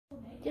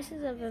This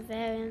is a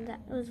vivarium that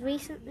was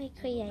recently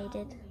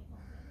created.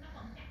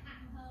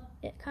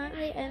 It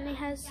currently only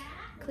has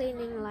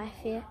cleaning life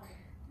here,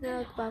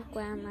 no above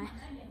ground life.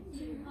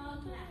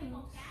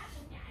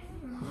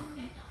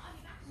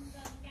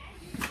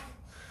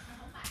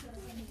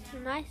 It's a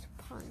nice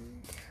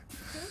pond.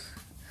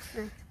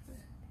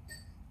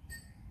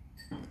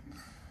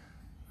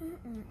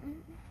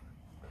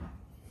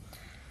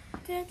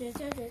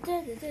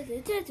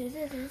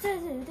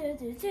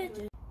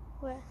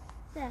 Where?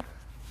 There.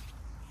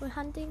 We're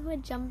hunting for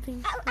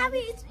jumping spiders. Abby,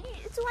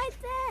 it's right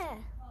there.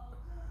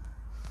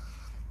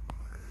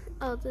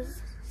 Oh,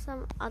 there's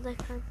some other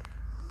kind of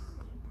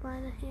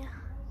spider here.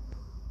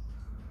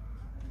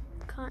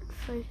 Can't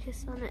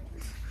focus on it.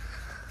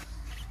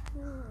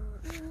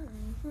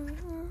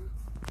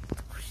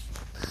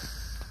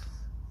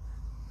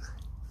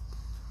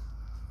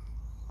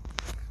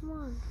 Come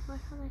on, why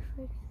can't I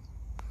focus?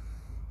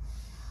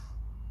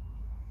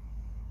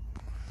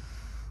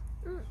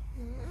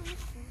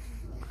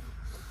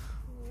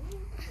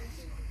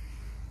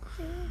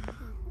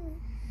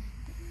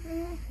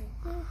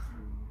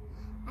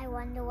 I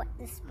wonder what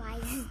the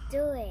spider's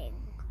doing.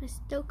 I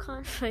still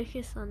can't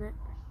focus on it.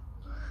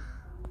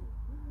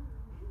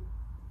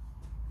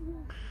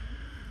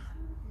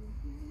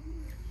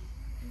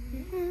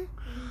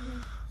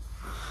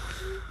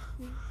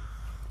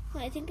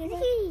 I think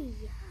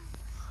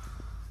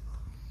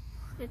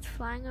it's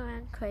flying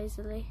around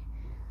crazily.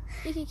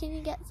 Vicky, can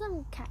you get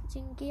some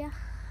catching gear?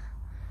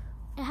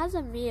 It has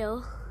a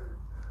meal.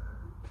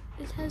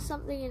 It has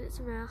something in its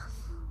mouth.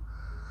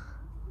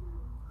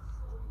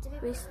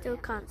 We still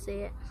can't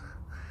see it.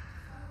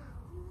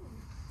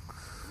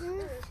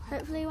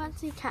 Hopefully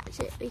once we catch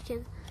it we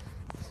can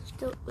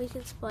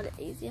spot it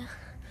easier.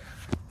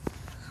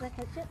 Should I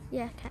catch it?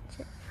 Yeah, catch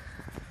it.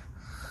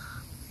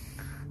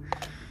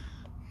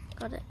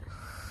 Got it.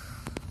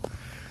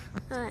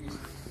 Alright.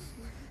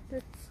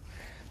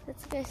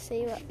 Let's go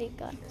see what we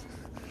got.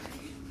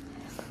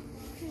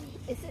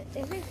 If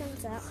it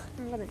comes out,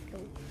 I'm gonna go.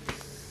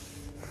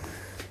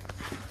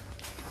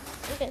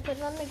 Okay, put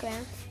it on the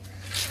ground.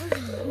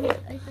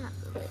 Open up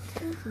the lid.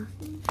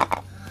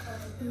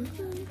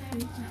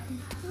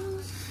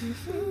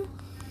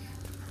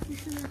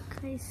 This is a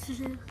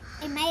case.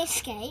 It may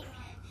escape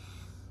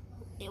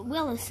It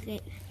will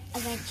escape.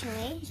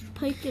 eventually. Just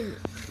poke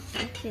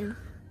him.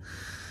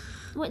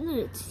 Wait, no,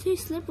 it's too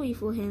slippery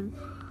for him.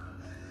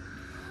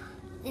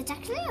 It's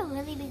actually a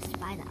really big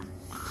spider.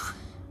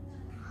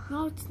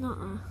 No, it's not.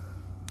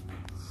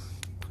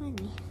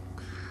 Tiny.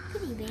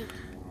 Pretty big.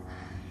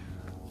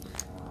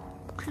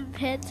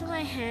 Compared to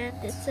my hand,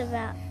 it's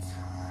about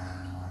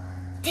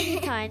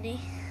tiny.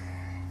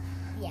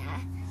 Yeah,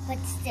 but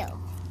still.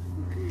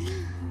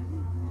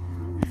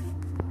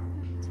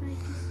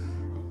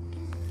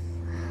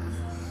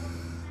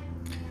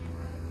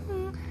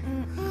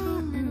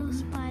 Little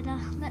spider.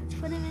 Let's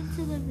put him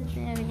into the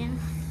vivarium.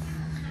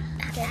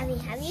 Abby,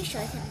 have you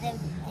showed him the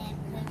vivarium?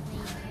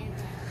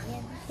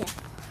 Yeah.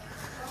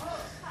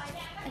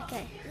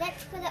 Okay.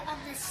 Let's put it on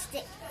the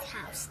stick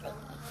house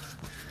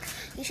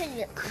thingy. You should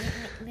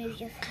move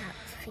your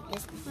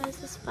fingers. Where's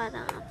the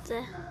spider up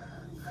there?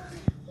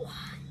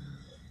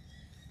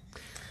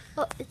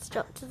 Oh, it's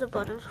dropped to the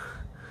bottom.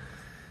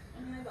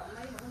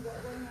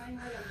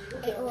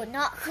 It will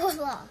not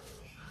fall off.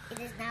 It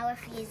is now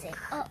refusing.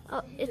 Oh,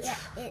 it's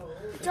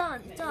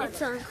on.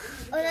 it's on.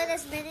 Although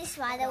there's many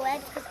spider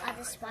webs because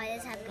other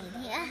spiders have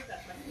been here.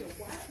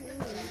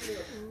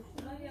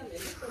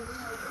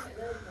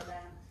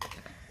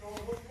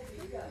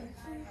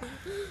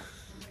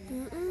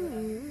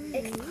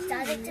 It's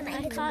starting to make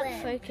I its can't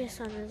web.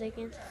 focus on it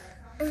again.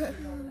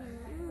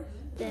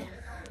 There.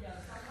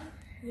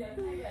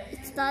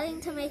 It's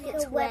starting to make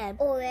its The web.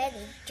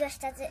 already,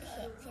 just as it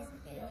hits his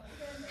new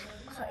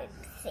home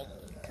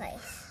thingy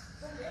place.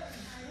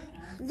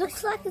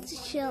 Looks like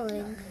it's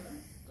chilling.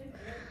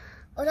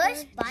 Although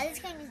spiders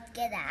can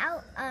get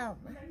out,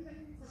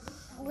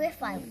 we're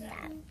fine with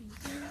that.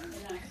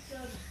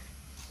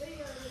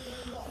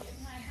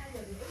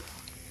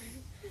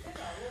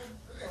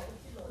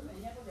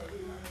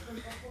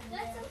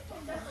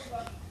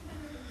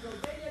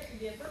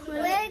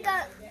 We're go.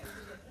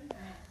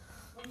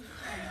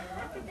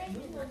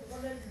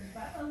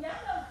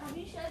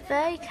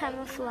 Very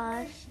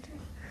camouflaged.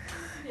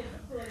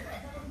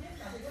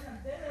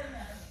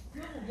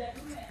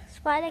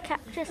 Spider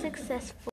capture successful.